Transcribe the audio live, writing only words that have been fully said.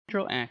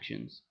Control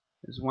actions,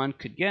 as one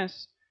could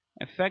guess,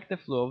 affect the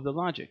flow of the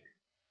logic.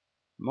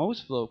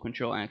 Most flow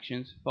control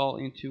actions fall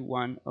into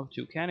one of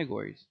two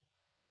categories: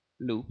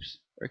 loops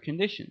or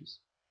conditions.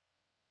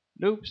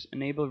 Loops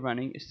enable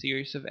running a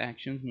series of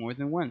actions more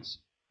than once,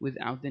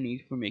 without the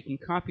need for making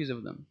copies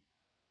of them.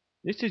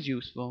 This is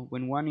useful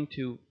when wanting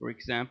to, for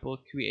example,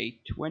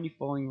 create 20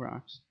 falling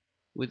rocks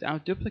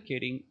without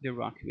duplicating the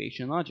rock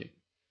creation logic.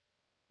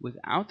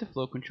 Without the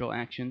flow control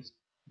actions,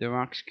 the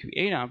rock's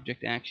create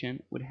object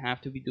action would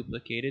have to be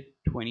duplicated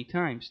 20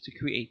 times to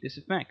create this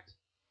effect.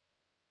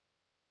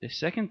 The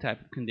second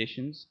type of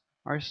conditions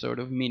are sort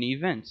of mini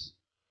events.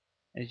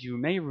 As you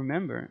may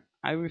remember,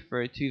 I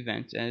referred to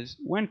events as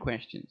when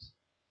questions.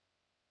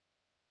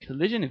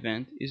 Collision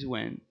event is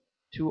when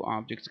two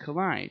objects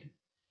collide.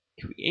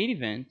 Create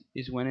event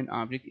is when an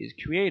object is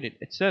created,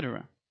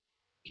 etc.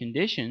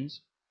 Conditions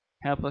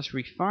help us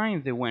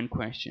refine the when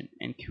question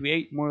and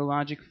create more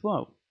logic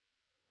flow.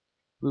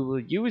 We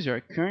will use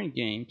our current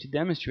game to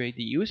demonstrate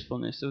the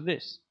usefulness of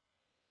this.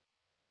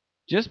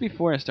 Just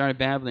before I start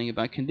babbling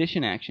about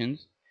condition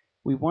actions,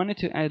 we wanted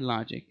to add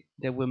logic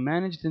that will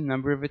manage the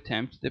number of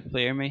attempts the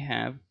player may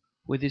have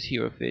with his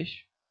hero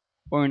fish,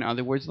 or in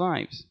other words,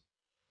 lives.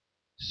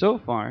 So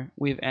far,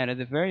 we've added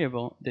a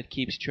variable that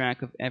keeps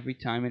track of every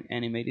time an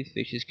animated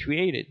fish is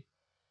created,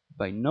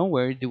 but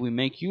nowhere do we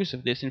make use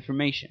of this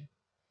information.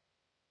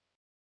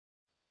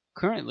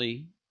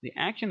 Currently, the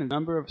action and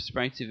number of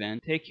sprites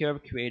event take care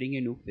of creating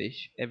a new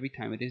fish every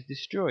time it is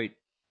destroyed.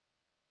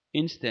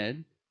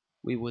 Instead,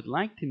 we would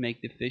like to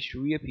make the fish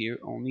reappear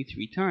only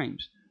 3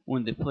 times,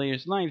 when the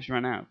player's lives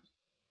run out.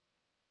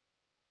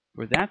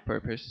 For that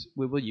purpose,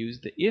 we will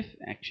use the if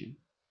action.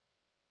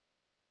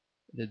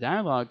 The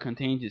dialog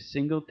contains a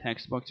single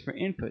text box for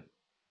input.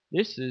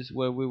 This is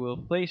where we will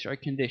place our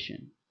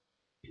condition.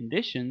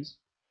 Conditions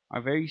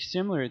are very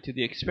similar to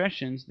the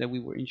expressions that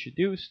we were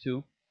introduced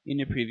to in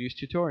a previous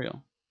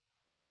tutorial.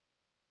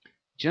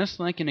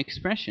 Just like in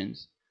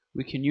expressions,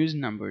 we can use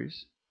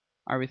numbers,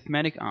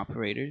 arithmetic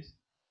operators,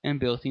 and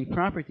built-in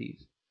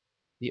properties.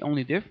 The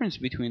only difference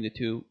between the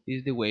two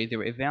is the way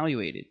they're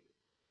evaluated.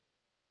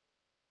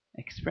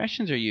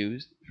 Expressions are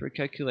used for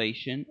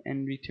calculation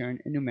and return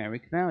a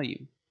numeric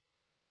value.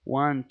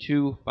 1,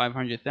 2,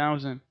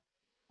 500,000.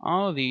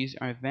 All of these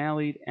are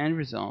valid end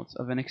results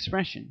of an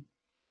expression.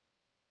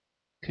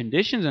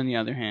 Conditions, on the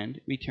other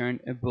hand, return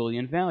a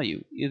Boolean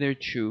value, either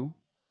true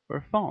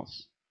or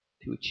false.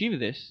 To achieve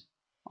this,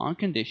 all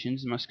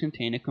conditions must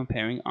contain a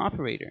comparing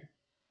operator.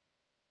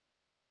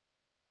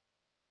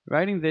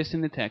 Writing this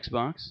in the text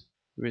box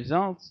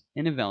results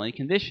in a valid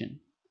condition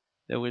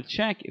that will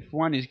check if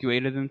 1 is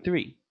greater than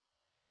 3.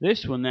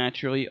 This will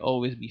naturally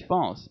always be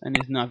false and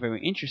is not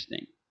very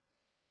interesting.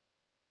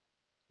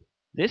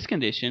 This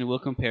condition will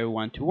compare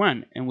 1 to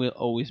 1 and will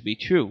always be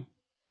true.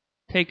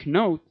 Take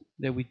note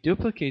that we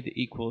duplicate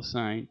the equal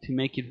sign to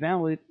make it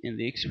valid in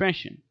the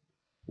expression.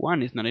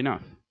 1 is not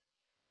enough.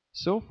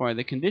 So far,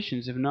 the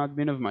conditions have not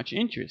been of much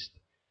interest.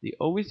 They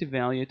always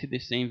evaluate to the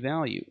same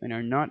value and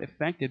are not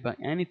affected by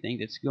anything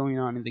that's going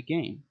on in the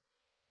game.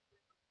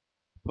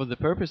 For the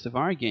purpose of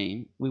our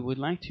game, we would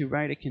like to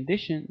write a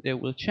condition that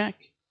will check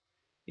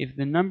if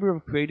the number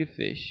of created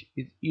fish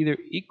is either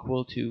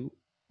equal to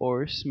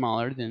or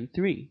smaller than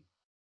 3.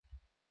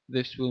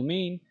 This will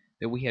mean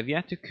that we have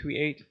yet to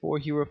create 4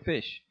 hero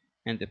fish,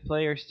 and the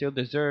player still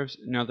deserves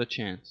another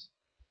chance.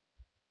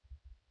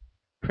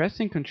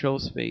 Pressing Control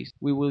Space,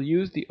 we will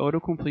use the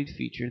autocomplete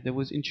feature that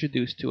was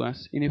introduced to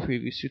us in a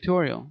previous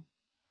tutorial.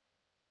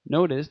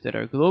 Notice that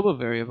our global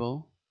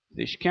variable,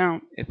 fish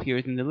count,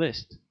 appeared in the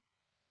list.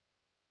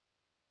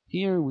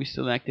 Here we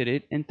selected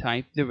it and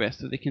typed the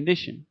rest of the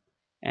condition.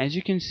 As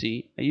you can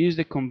see, I used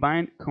a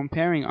combined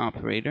comparing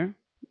operator,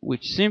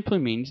 which simply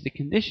means the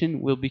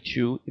condition will be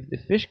true if the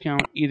fish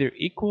count either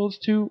equals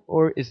to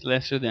or is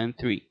lesser than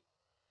 3.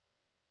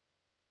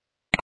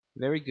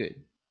 Very good.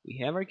 We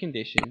have our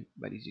condition,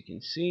 but as you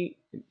can see,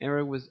 an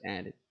error was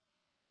added.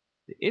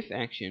 The if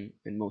action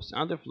and most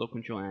other flow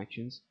control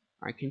actions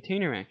are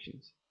container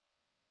actions.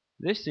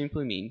 This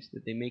simply means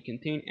that they may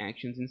contain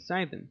actions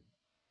inside them.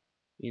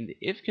 In the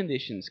if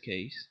conditions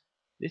case,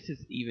 this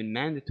is even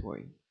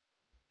mandatory.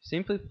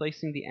 Simply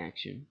placing the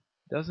action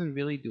doesn't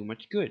really do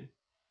much good,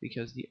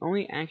 because the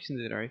only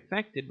actions that are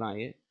affected by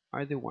it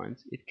are the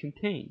ones it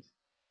contains.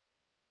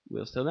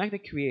 We'll select the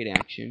create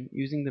action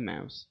using the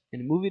mouse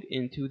and move it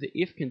into the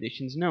if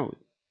conditions node.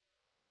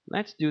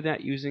 Let's do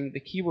that using the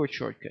keyboard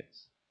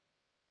shortcuts.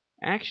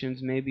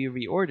 Actions may be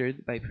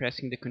reordered by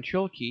pressing the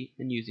control key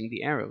and using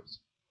the arrows.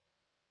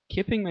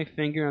 Keeping my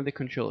finger on the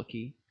control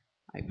key,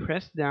 I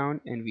press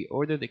down and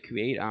reorder the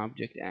create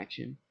object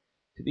action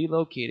to be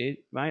located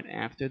right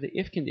after the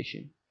if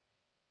condition.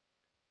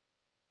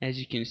 As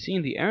you can see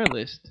in the error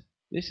list,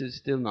 this is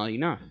still not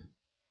enough.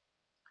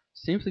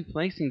 Simply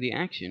placing the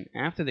action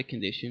after the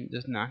condition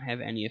does not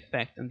have any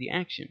effect on the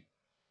action.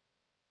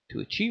 To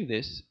achieve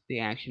this, the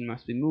action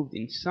must be moved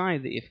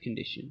inside the if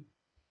condition.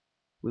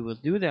 We will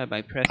do that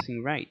by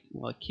pressing right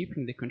while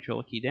keeping the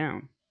control key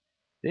down.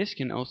 This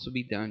can also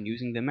be done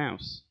using the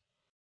mouse.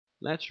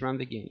 Let's run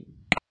the game.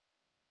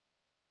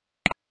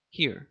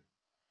 Here,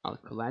 I'll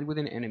collide with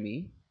an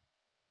enemy,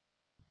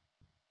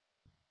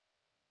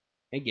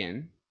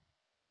 again,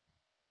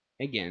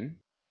 again,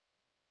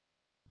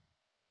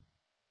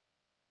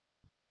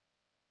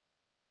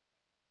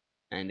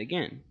 and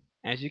again.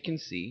 As you can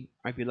see,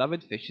 our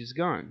beloved fish is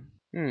gone.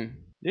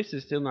 This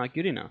is still not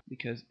good enough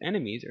because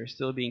enemies are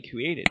still being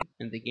created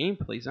and the game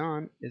plays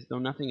on as though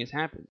nothing has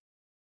happened.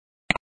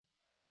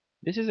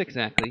 This is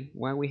exactly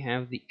why we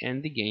have the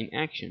end the game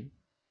action.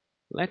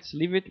 Let's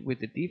leave it with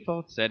the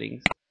default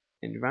settings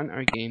and run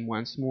our game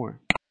once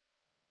more.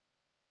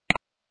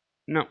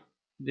 No,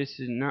 this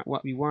is not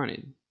what we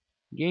wanted.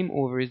 Game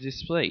over is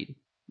displayed,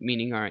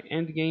 meaning our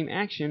end game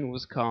action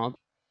was called.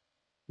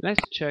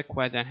 Let's check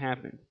why that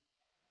happened.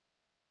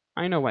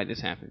 I know why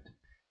this happened.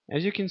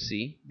 As you can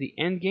see, the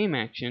end game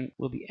action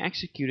will be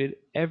executed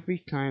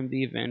every time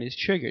the event is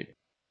triggered.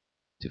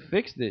 To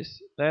fix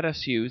this, let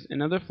us use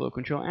another flow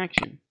control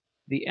action,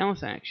 the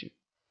else action,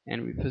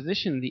 and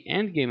reposition the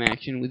end game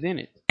action within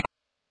it.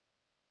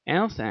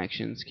 Else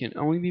actions can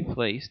only be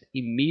placed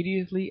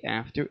immediately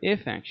after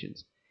if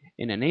actions,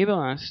 and enable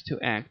us to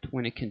act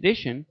when a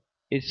condition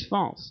is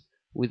false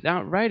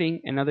without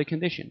writing another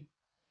condition.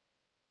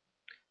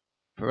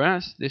 For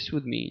us, this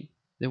would mean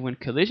that when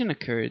collision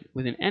occurred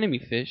with an enemy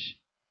fish,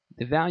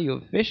 the value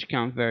of fish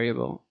count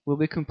variable will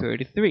be compared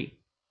to 3.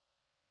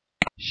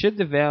 Should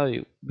the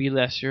value be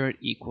lesser or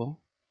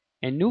equal,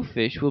 a new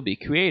fish will be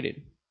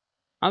created.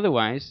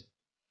 Otherwise,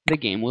 the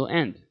game will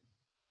end.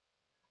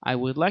 I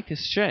would like to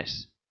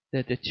stress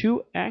that the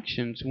two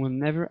actions will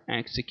never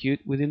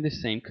execute within the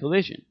same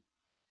collision.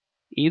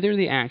 Either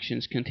the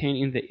actions contained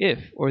in the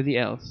if or the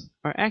else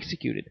are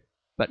executed,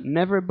 but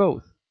never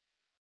both.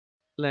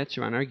 Let's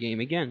run our game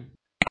again.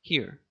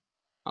 Here,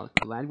 I'll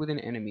collide with an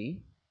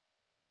enemy,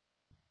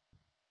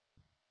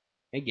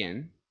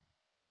 again,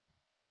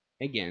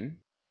 again,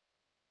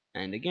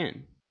 and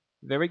again.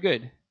 Very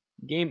good.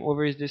 Game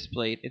over is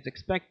displayed as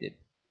expected.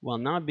 While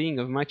not being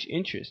of much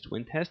interest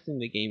when testing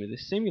the game in the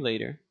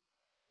simulator,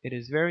 it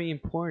is very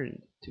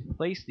important to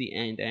place the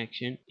end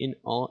action in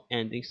all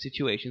ending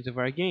situations of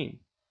our game.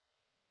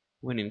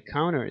 When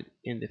encountered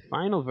in the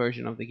final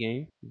version of the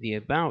game, the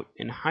about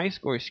and high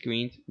score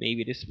screens may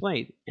be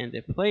displayed, and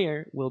the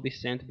player will be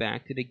sent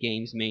back to the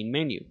game's main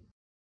menu.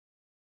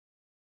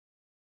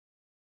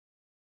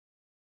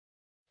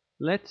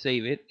 Let's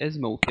save it as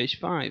Mofish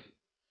 5.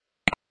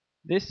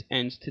 This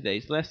ends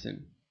today's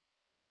lesson.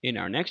 In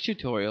our next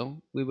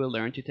tutorial, we will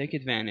learn to take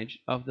advantage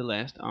of the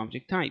last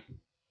object type,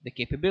 the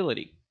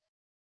capability.